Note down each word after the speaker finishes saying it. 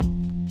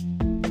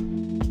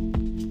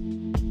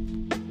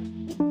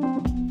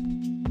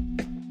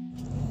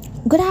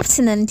Good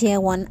afternoon, dear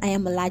one. I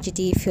am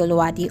Olajide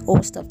Fioluwa, the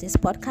host of this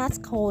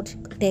podcast called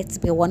Let's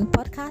Be One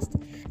Podcast,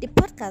 the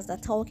podcast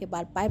that talks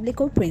about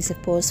biblical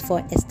principles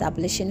for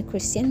establishing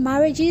Christian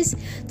marriages.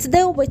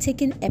 Today we'll be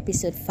taking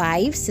episode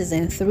 5,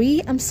 season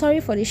 3. I'm sorry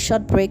for the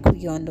short break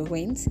we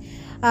underwent.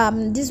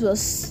 This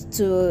was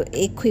to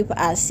equip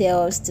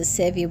ourselves to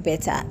serve you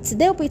better.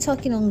 Today we'll be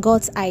talking on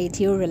God's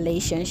ideal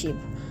relationship.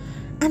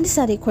 And these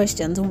are the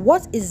questions.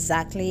 What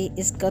exactly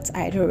is God's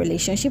ideal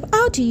relationship?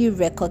 How do you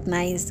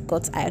recognize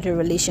God's ideal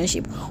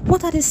relationship?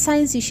 What are the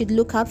signs you should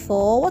look out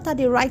for? What are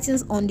the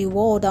writings on the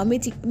wall that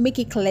make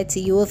it clear to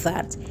you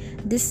that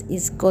this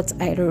is God's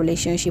ideal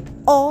relationship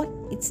or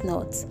it's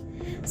not?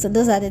 So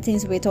those are the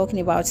things we're talking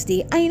about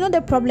today. And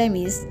the problem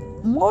is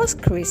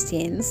most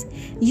Christians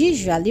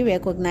usually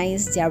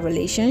recognize their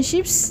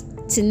relationships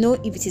to know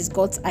if it is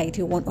God's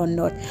ideal one or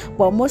not.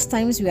 But most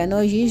times we are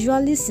not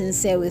usually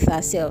sincere with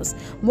ourselves.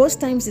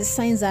 Most times the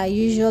signs are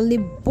usually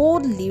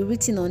boldly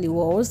written on the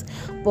walls,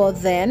 but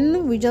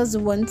then we just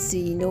want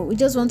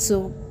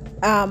to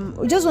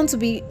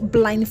be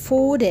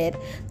blindfolded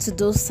to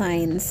those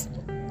signs.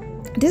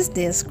 These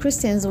days,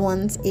 Christians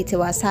want a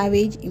Tiwa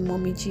Savage in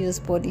Mommy Gio's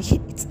body.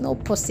 It's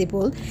not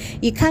possible.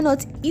 You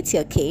cannot eat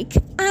your cake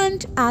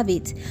and have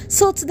it.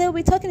 So today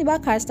we're talking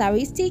about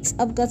characteristics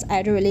of God's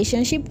ideal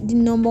relationship. The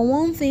number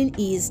one thing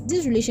is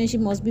this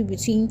relationship must be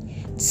between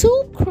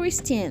two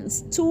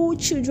Christians, two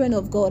children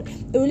of God.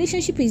 A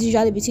relationship is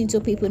usually between two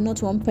people,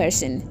 not one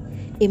person.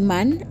 A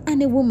man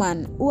and a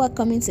woman who are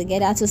coming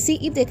together to see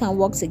if they can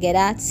work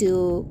together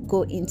to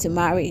go into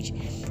marriage.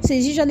 So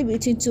it's usually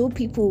between two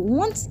people.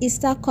 Once it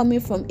starts coming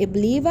from a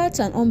believer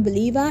to an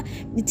unbeliever,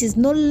 it is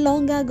no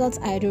longer God's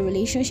ideal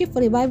relationship. For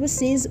the Bible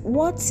says,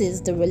 what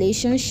is the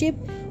relationship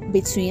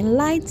between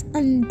light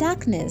and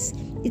darkness?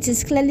 It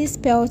is clearly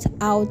spelled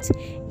out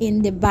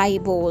in the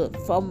Bible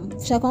from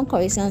 2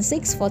 Corinthians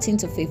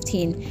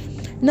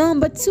 6:14-15.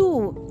 Number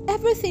 2,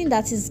 everything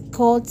that is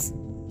God's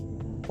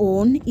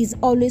own is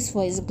always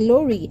for his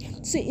glory.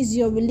 So is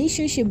your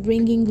relationship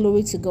bringing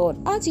glory to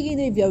God? How do you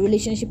know if your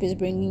relationship is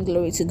bringing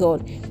glory to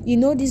God?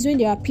 This when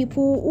there are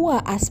people who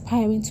are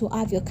aspiring to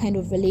have your kind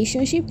of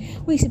relationship.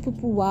 When you see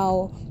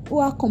people who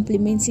are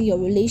complimenting your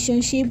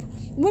relationship,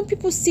 when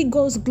people see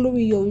God's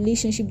glory in your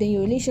relationship, then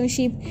your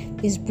relationship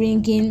is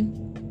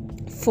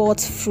bringing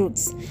forth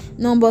fruits.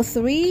 Number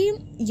 3,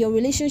 your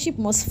relationship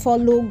must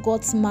follow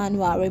God's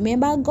manual.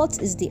 Remember, God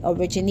is the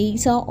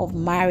originator of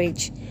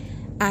marriage,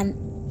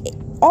 and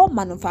all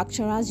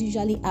manufacturers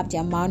usually have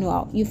their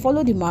manual. You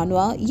follow the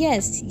manual,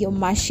 yes, your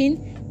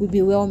machine will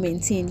be well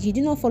maintained. You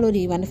do not follow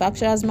the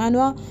manufacturer's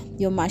manual,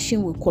 your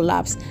machine will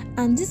collapse.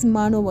 And this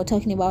manual we're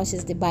talking about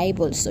is the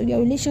Bible. So your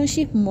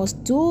relationship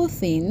must do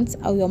things,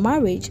 or your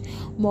marriage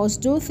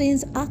must do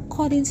things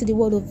according to the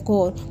word of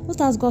God. What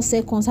has God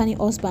said concerning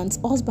husbands?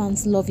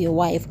 Husbands, love your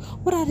wife.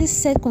 What are they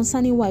said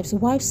concerning wives?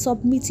 Wives,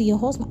 submit to your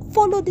husband.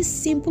 Follow these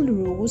simple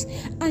rules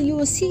and you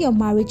will see your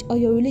marriage or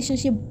your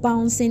relationship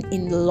bouncing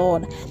in the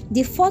Lord.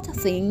 The 4th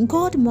thing,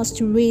 God must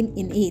reign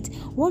in it.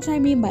 What do I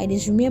mean by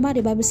this? Remember,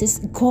 the Bible says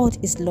God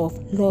is love.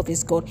 Love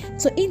is God.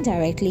 So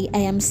indirectly, I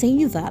am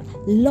saying that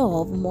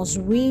love must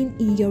reign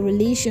in your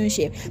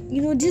relationship.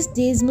 These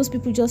days, most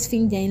people just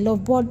think they're in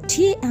love, but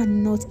they are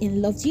not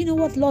in love. Do you know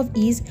what love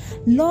is?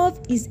 Love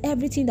is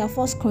everything that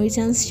 1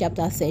 Corinthians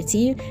chapter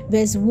 13,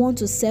 verse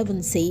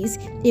 1-7 says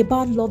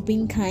about love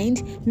being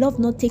kind, love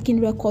not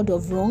taking record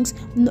of wrongs,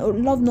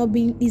 love not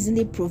being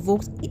easily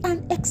provoked,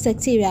 and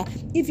etc.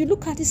 If you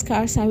look at these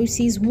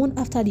characteristics one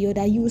after the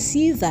other, you will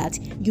see that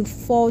you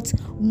fought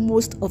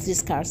most of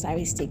these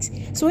characteristics.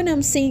 So when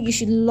I'm saying you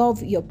should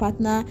love your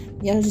partner,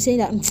 you're saying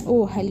that,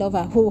 oh, I love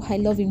her, oh, I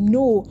love him.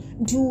 No.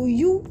 Do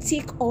you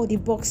tick all the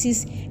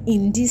boxes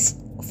in this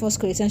 1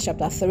 Corinthians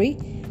chapter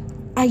 3?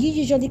 Are you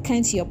usually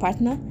kind to your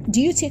partner?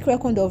 Do you take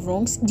record of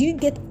wrongs? Do you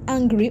get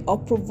angry or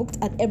provoked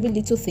at every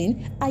little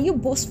thing? Are you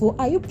boastful?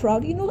 Are you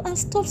proud? And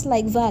stuff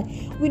like that.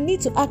 We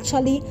need to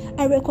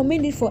I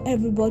recommend it for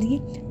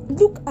everybody.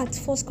 Look at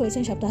 1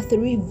 Corinthians chapter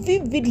 3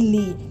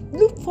 vividly.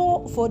 Look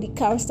for the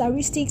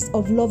characteristics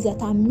of love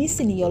that are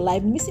missing in your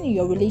life, missing in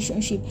your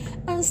relationship,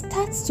 and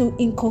start to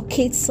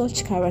inculcate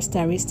such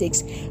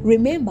characteristics.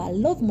 Remember,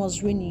 love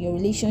must reign in your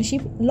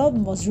relationship. Love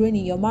must reign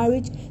in your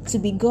marriage to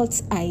be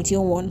God's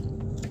ideal one.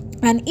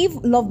 And if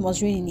love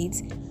must reign in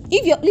it,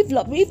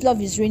 if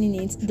love is reigning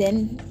in it,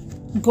 then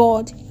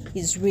God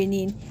is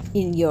reigning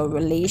in your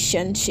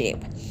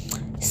relationship.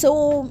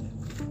 So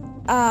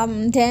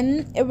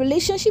then a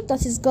relationship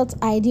that is God's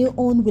ideal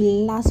own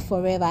will last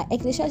forever.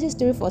 Ecclesiastes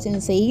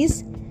 3:14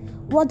 says,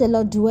 what the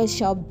Lord doeth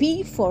shall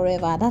be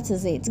forever. That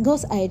is it.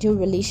 God's ideal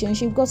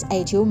relationship, God's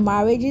ideal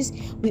marriages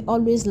will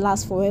always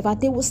last forever.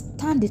 They will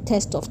stand the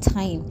test of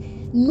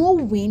time. No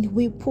wind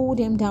will pull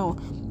them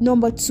down.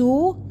 Number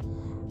 2,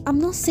 I'm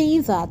not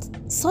saying that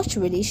such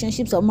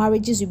relationships or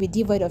marriages will be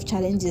devoid of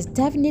challenges.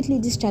 Definitely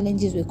these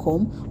challenges will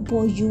come,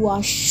 but you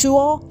are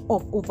sure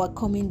of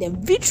overcoming them.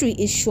 Victory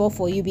is sure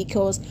for you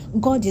because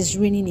God is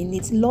reigning in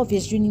it. Love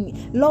is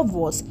reigning. Love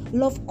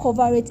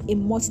covereth a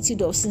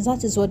multitude of sins.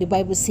 That is what the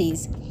Bible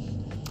says.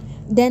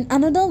 Then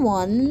another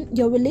one,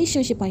 your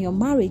relationship and your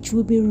marriage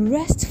will be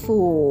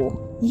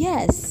restful.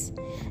 Yes.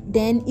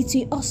 Then it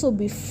will also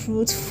be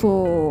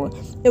fruitful.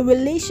 A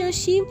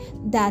relationship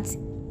that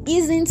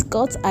isn't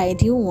God's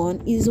ideal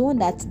one is one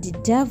that the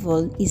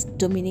devil is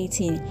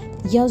dominating.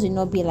 Yours will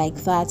not be like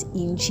that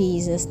in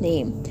Jesus'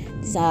 name.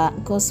 These are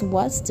God's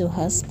words to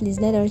us. Please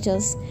let us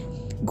just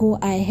go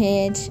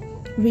ahead,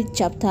 read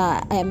chapter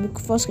 1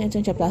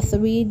 Corinthians chapter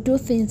 3, do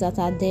things that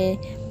are there,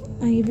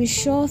 and you'll be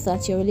sure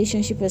that your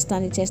relationship will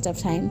stand the test of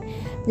time.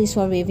 Please,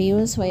 for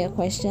reviews, for your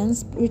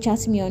questions, reach out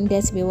to me on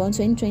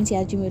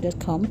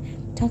debsb12020@gmail.com.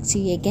 Talk to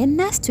you again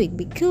next week.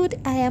 Be good.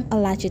 I am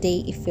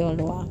Olajide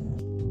Ifeoluwa.